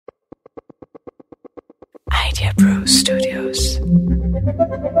Media Pro Studios.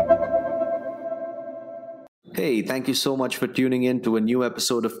 Hey, thank you so much for tuning in to a new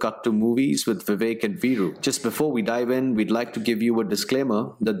episode of Cut to Movies with Vivek and Viru. Just before we dive in, we'd like to give you a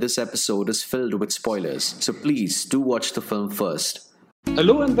disclaimer that this episode is filled with spoilers. So please do watch the film first.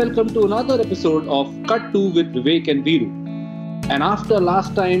 Hello and welcome to another episode of Cut to with Vivek and Viru. And after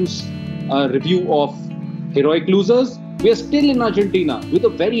last time's review of Heroic Losers, we are still in Argentina with a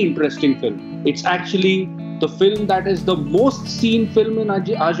very interesting film. It's actually the film that is the most seen film in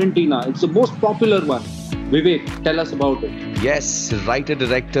Argentina. It's the most popular one. Vivek, tell us about it. Yes,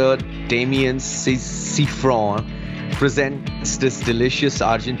 writer-director Damien Cifron presents this delicious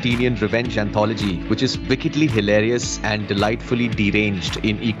Argentinian revenge anthology, which is wickedly hilarious and delightfully deranged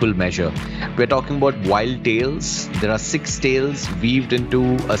in equal measure. We're talking about wild tales. There are 6 tales weaved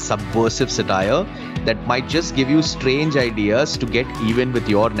into a subversive satire that might just give you strange ideas to get even with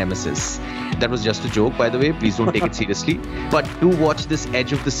your nemesis. That was just a joke, by the way. Please don't take it seriously. But do watch this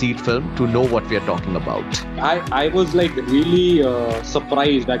edge of the seat film to know what we are talking about. I was like really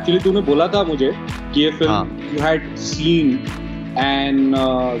surprised. Actually, तूने बोला था मुझे कि ये film you had seen, and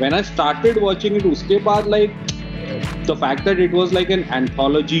when I started watching it, उसके बाद like the fact that it was like an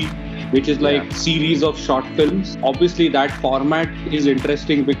anthology, which is like series of short films. Obviously, that format is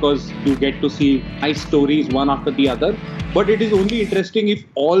interesting because you get to see nice stories one after the other. But it is only interesting if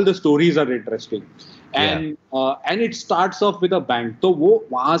all the stories are interesting. And it starts off with a bang. So वो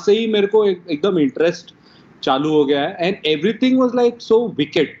वहाँ से ही मेरे को एकदम interest चालू हो गया है. And everything was like so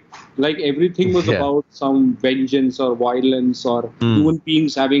wicked. Like everything was about some vengeance or violence or human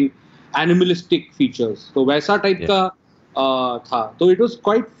beings having animalistic features. तो वैसा type का था. So it was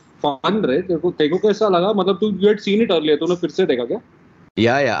quite fun, right? तेरे को कैसा लगा? मतलब तू you had seen it earlier, तूने फिर से देखा क्या?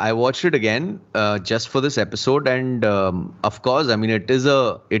 Yeah, I watched it again just for this episode, and of course, I mean, it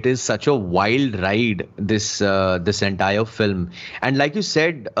is such a wild ride, this entire film. And like you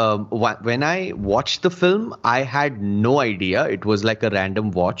said, when I watched the film, I had no idea. It was like a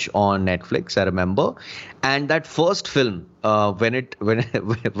random watch on Netflix, I remember. And that first film, when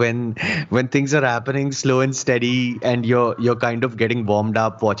things are happening slow and steady, and you're kind of getting warmed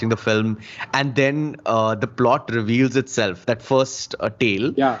up watching the film, and then the plot reveals itself. That first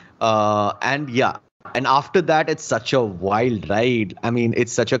tale, and after that, it's such a wild ride. I mean,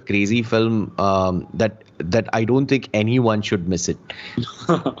 it's such a crazy film that I don't think anyone should miss it.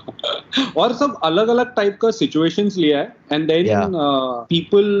 और सब अलग-अलग type का situations लिया है, and then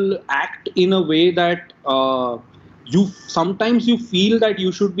people act in a way that sometimes you feel that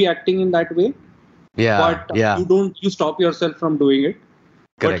you should be acting in that way, but you stop yourself from doing it.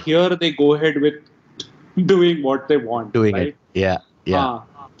 Correct. But here they go ahead with doing what they want. Right?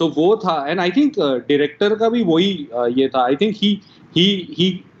 तो वो था, and I think director का भी वही ये था. I think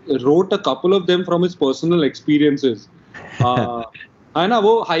he wrote a couple of them from his personal experiences. है ना,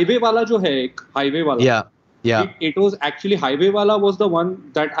 वो highway वाला जो है, एक highway वाला. It was actually highway वाला was the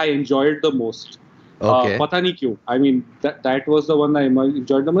one that I enjoyed the most. पता नहीं क्यों. I mean that was the one I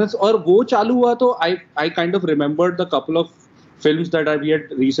enjoyed the most. और वो चालू हुआ तो I kind of remembered the couple of films that we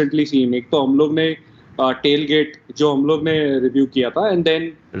had recently seen. एक तो हम लोग ने Tailgate जो हम लोग ने review किया था, and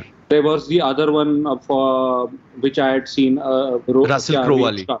then there was the other one of which I had seen. Russell Crowe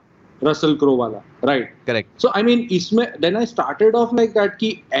वाली. Russell Crowe वाला, right? Correct. So I mean इसमें then I started off like that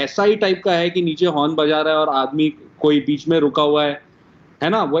कि ऐसा ही type का है कि नीचे हॉर्न बजा रहा है और आदमी कोई बीच में रुका हुआ है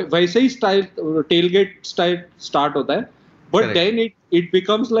ना, वैसे ही स्टाइल Tailgate स्टाइल स्टार्ट होता है. But then it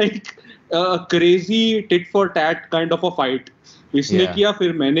becomes like a crazy tit for tat kind of a fight. इसने किया,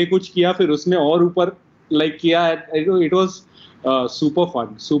 फिर मैंने कुछ किया, फिर उसने और ऊपर like किया. It was super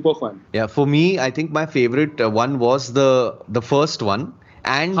fun. Yeah, for me, I think my favorite one was the first one.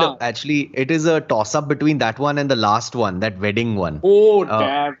 And actually, it is a toss-up between that one and the last one, that wedding one. Oh,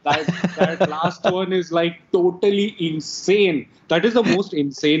 damn. That last one is like totally insane. That is the most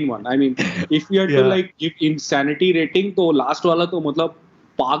insane one. I mean, if you had to like give insanity rating, तो last वाला तो मतलब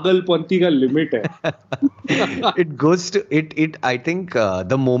पागलपंती का limit है. It goes to it. I think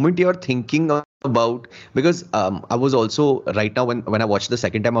the moment you're thinking about, because I was also right now when I watched the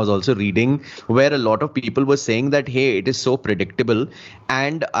second time, I was also reading where a lot of people were saying that, hey, it is so predictable.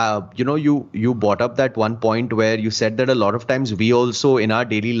 And you brought up that one point where you said that a lot of times we also in our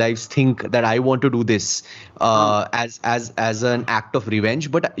daily lives think that I want to do this as an act of revenge,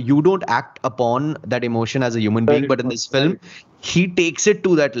 but you don't act upon that emotion as a human being. But in this film, he takes it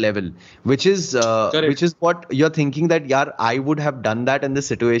to that level, which is what you're thinking that, yeah, I would have done that in this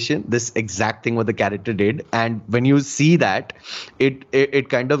situation, this exact thing what the character did. And when you see that, it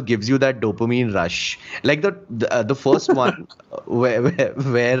kind of gives you that dopamine rush, like the first one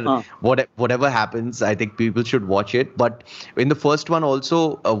where whatever happens, I think people should watch it. But in the first one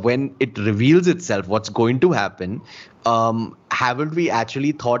also, when it reveals itself what's going to happen, haven't we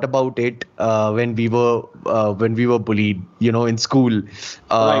actually thought about it when we were bullied, in school,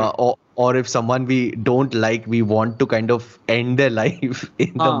 Right. or if someone we don't like, we want to kind of end their life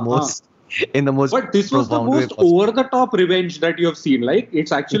in the most But this was the profound way most possible. over the top revenge that you have seen. Like,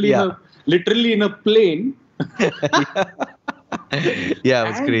 it's actually Yeah. literally in a plane. Yeah, it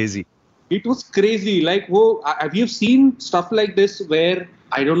was And crazy. it was crazy. Like, whoa, have you seen stuff like this where,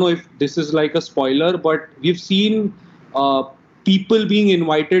 I don't know if this is like a spoiler, but we've seen people being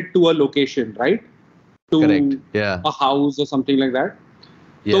invited to a location, right? To Correct. Yeah. a house or something like that.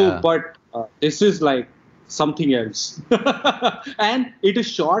 Yeah. So, but this is like something else. And it is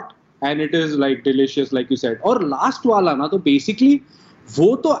short and it is like delicious, like you said. और last वाला ना, तो basically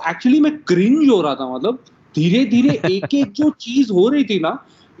वो तो actually मैं cringe हो रहा था, मतलब धीरे धीरे एक एक जो चीज हो रही थी ना,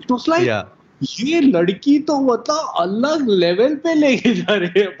 it was like, Yeah. ये लड़की तो मतलब अलग लेवल पे लेके जा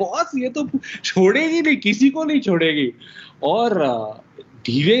रही है बॉस, ये तो छोड़ेगी नहीं, किसी को नहीं छोड़ेगी. और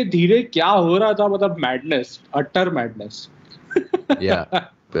धीरे धीरे क्या हो रहा था, मतलब madness, utter madness. Yeah.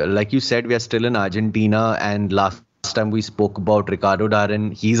 Like you said, we are still in Argentina, and last time we spoke about Ricardo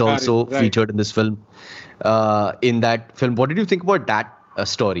Darin. He's also Right. featured in this film. In that film, what did you think about that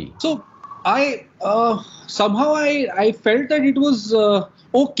story? So I somehow I felt that it was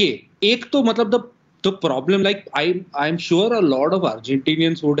okay. एक तो मतलब the problem, like I'm sure a lot of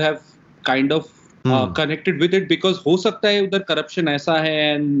Argentinians would have kind of connected with it, because हो सकता है उधर corruption ऐसा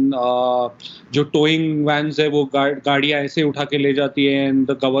है, and जो towing vans है वो गाड़ियाँ ऐसे उठा के ले जाती है, and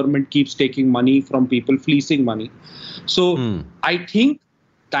the government keeps taking money from people, fleecing money. So I think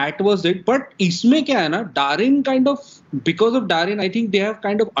that was it. But इसमें क्या है ना, Darin kind of, because of Darin, I think they have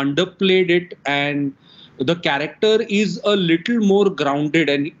kind of underplayed it, and the character is a little more grounded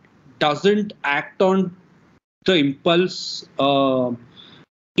and doesn't act on the impulse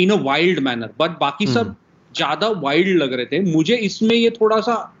in a wild manner. But बाकी सब ज्यादा wild लग रहे थे. मुझे इसमें ये थोड़ा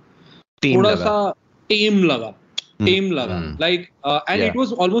सा tame लगा. Like and it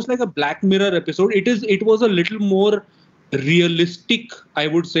was almost like a Black Mirror episode. It was a little more realistic, I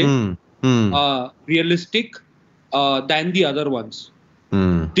would say, realistic than the other ones.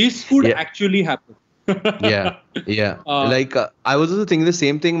 This could actually happen. Yeah. Like I was also thinking the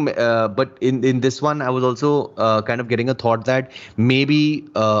same thing, but in this one I was also kind of getting a thought that maybe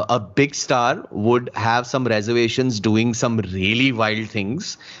a big star would have some reservations doing some really wild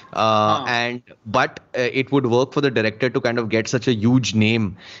things, but it would work for the director to kind of get such a huge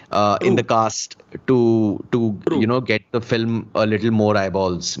name in the cast to get the film a little more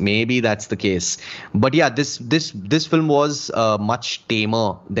eyeballs. Maybe that's the case. But yeah, this film was much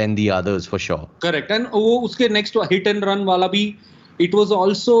tamer than the others for sure. Correct. And वो उसके next hit and run वाला भी, it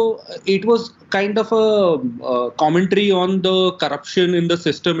was kind of a commentary on the corruption in the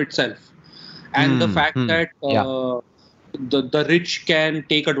system itself, and the fact that the rich can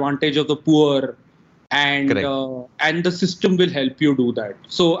take advantage of the poor, and the system will help you do that.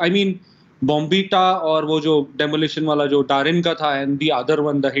 So I mean, Bombita और वो जो demolition वाला जो Darin का था, and the other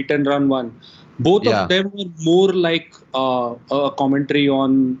one, the hit and run one, both of them were more like a commentary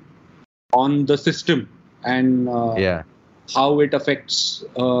on the system and how it affects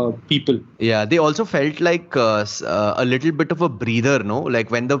people. Yeah, they also felt like a little bit of a breather, no? Like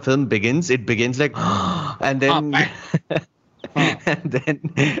when the film begins, it begins like and then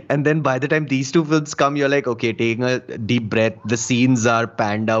and then by the time these two films come, you're like, okay, taking a deep breath. The scenes are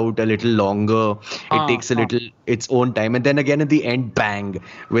panned out a little longer. It takes a little its own time, and then again at the end, bang,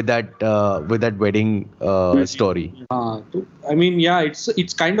 with that wedding story. I mean, yeah,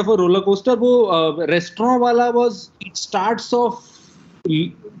 it's kind of a roller coaster. वो restaurant वाला was, it starts off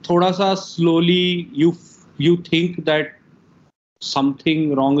थोड़ा सा slowly. You think that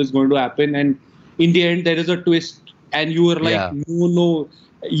something wrong is going to happen, and in the end there is a twist. And you were like, no,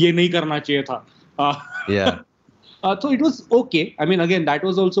 ये नहीं करना चाहिए था. So it was okay. I mean, again, that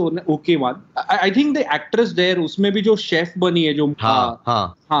was also an okay one. I think the actress there, उसमें भी जो chef बनी है, जो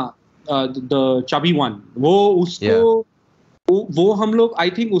the chubby one, वो उसको वो हम लोग, I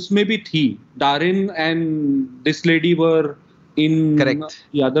think उसमें भी थी. Darin and this lady were in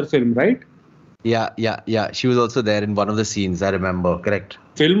the other film, right? Yeah. She was also there in one of the scenes. I remember. Correct.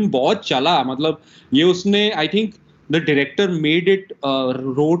 Film बहुत चला, मतलब ये उसने, I think the director made it,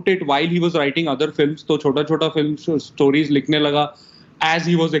 wrote it while he was writing other films. So chota film stories likhne laga as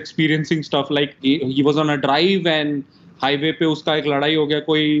he was experiencing stuff. Like he was on a drive and highway pe uska ek ladai ho gaya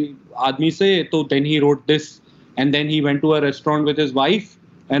koi aadmi se, so then he wrote this. And then he went to a restaurant with his wife,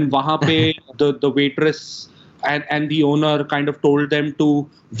 and wahan pe the waitress and the owner kind of told them to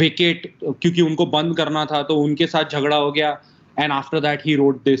vacate क्योंकि उनको बंद करना था, तो उनके साथ झगड़ा हो गया. And after that he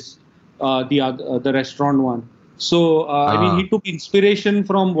wrote this, the restaurant one. So I mean, he took inspiration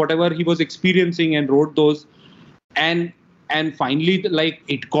from whatever he was experiencing and wrote those. And finally, like,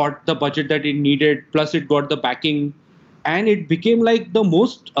 it got the budget that it needed, plus it got the backing, and it became like the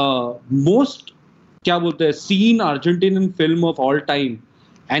most क्या बोलते हैं, seen Argentinian film of all time,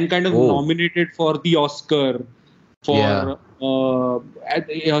 and kind of nominated for the Oscar, for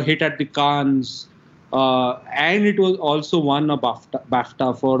a hit at the Cannes, and it was also won a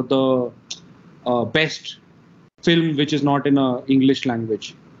BAFTA for the best film which is not in a English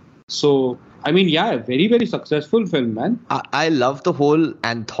language. So I mean, yeah, very, very successful film, man. I love the whole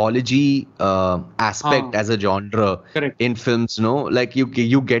anthology aspect as a genre. Correct. In films, no? Like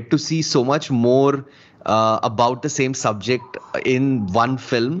you get to see so much more about the same subject in one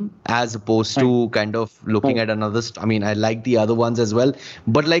film as opposed to kind of looking at another. I mean, I like the other ones as well,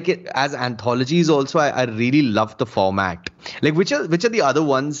 but like as anthologies also, I really love the format. Like which are the other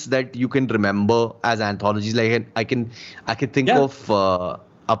ones that you can remember as anthologies? Like I can think of.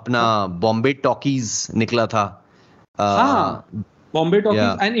 अपना Bombay talkies निकला था. Bombay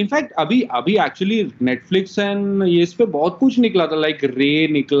talkies, and in fact अभी actually Netflix and ये इस पे बहुत कुछ निकला था. लाइक रे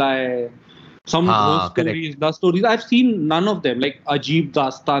निकला है, some stories, the stories I've seen, none of them, like अजीब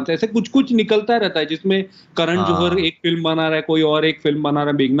दास्तान, ऐसे कुछ निकलता रहता है जिसमें करण जौहर एक फिल्म बना रहा है, कोई और एक फिल्म बना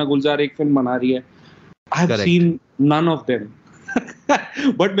रहा है, मेघना गुलजार एक फिल्म बना रही है. I have seen none of them.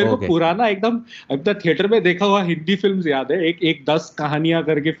 But मेरे को पुराना एकदम थिएटर में देखा हुआ हिंदी फिल्म्स याद है. एक 10 कहानियां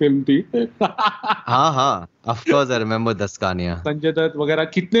करके फिल्म थी. हाँ, of course I remember 10 कहानियां. संजय दत्त वगैरह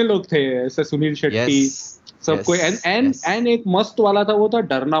कितने लोग थे ऐसे, सुनील शेट्टी, सब कोई. एंड एक मस्त वाला था, वो था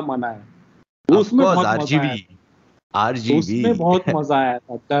डरना मना है. उसमें बहुत RGB उसमें बहुत मजा आया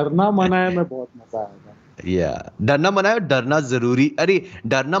था. डरना मना है में बहुत मजा आया था. डरना मना है, डरना जरूरी. अरे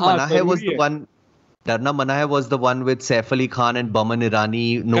डरना मना है was the one. Darna Mana Hai was the one with Saif Ali Khan and Boman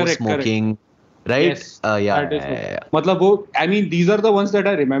Irani, no smoking, right? Yes. Yeah. मतलब वो, I mean, these are the ones that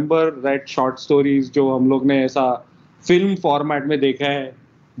I remember, that short stories जो हम लोग ने ऐसा film format में देखा है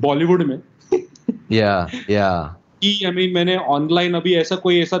बॉलीवुड में. कि I mean, मैंने ऑनलाइन अभी ऐसा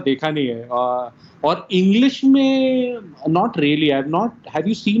कोई ऐसा देखा नहीं है. और इंग्लिश में not really. Have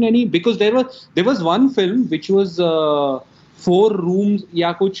you seen any? Because there was one film which was 4 rooms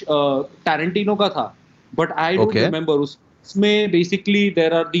या कुछ टैरेंटिनो का था, but I don't remember. उसमें basically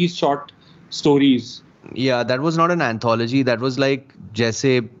there are these short stories. Yeah, that was not an anthology. That was like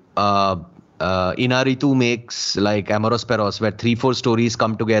जैसे Inaritu makes like Amoros Peros, where 3-4 stories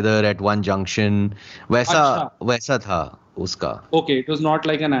come together at one junction. वैसा था उसका. Okay, it was not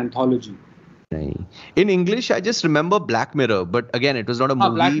like an anthology. In English, I just remember Black Mirror, but again, it was not a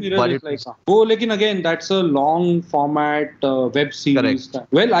movie. Black Mirror but is like, lekin again, that's a long format web series.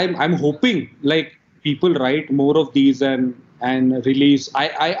 Correct. Well, I'm hoping like people write more of these and release.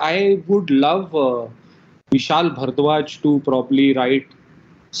 I would love Vishal Bhardwaj to probably write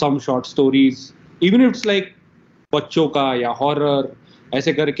some short stories, even if it's like बच्चों का या horror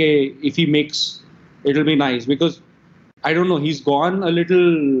ऐसे करके. If he makes, it'll be nice, because I don't know, he's gone a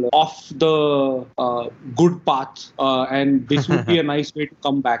little off the good path, and this would be a nice way to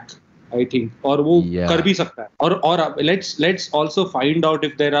come back, I think. और वो कर भी सकता है. और let's also find out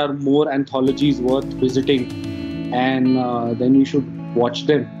if there are more anthologies worth visiting, and then we should watch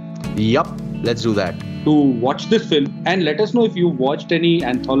them. Yup, let's do that. To watch this film, and let us know if you watched any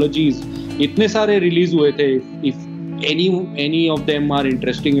anthologies. इतने सारे release हुए थे. If any of them are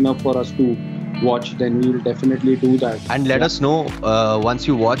interesting enough for us to watch, then we'll definitely do that. And let us know once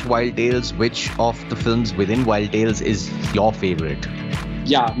you watch Wild Tales, which of the films within Wild Tales is your favorite.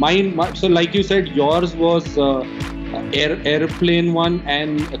 Yeah, mine. So like you said, yours was airplane one,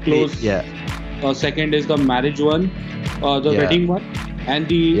 and close. Second is the marriage one, the wedding one, and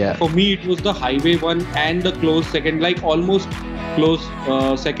for me it was the highway one, and the close second, like almost close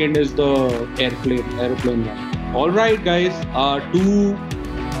second is the airplane one. All right, guys, do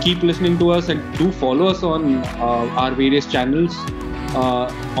keep listening to us, and do follow us on our various channels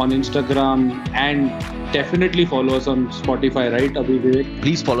on Instagram, and definitely follow us on Spotify, right, Abhi Vivek?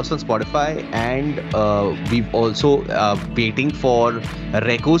 Please follow us on Spotify, and we've also waiting for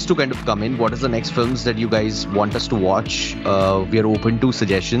recos to kind of come in. What is the next films that you guys want us to watch? We are open to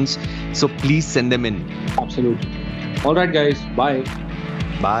suggestions, so please send them in. Absolutely. All right, guys. Bye.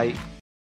 Bye.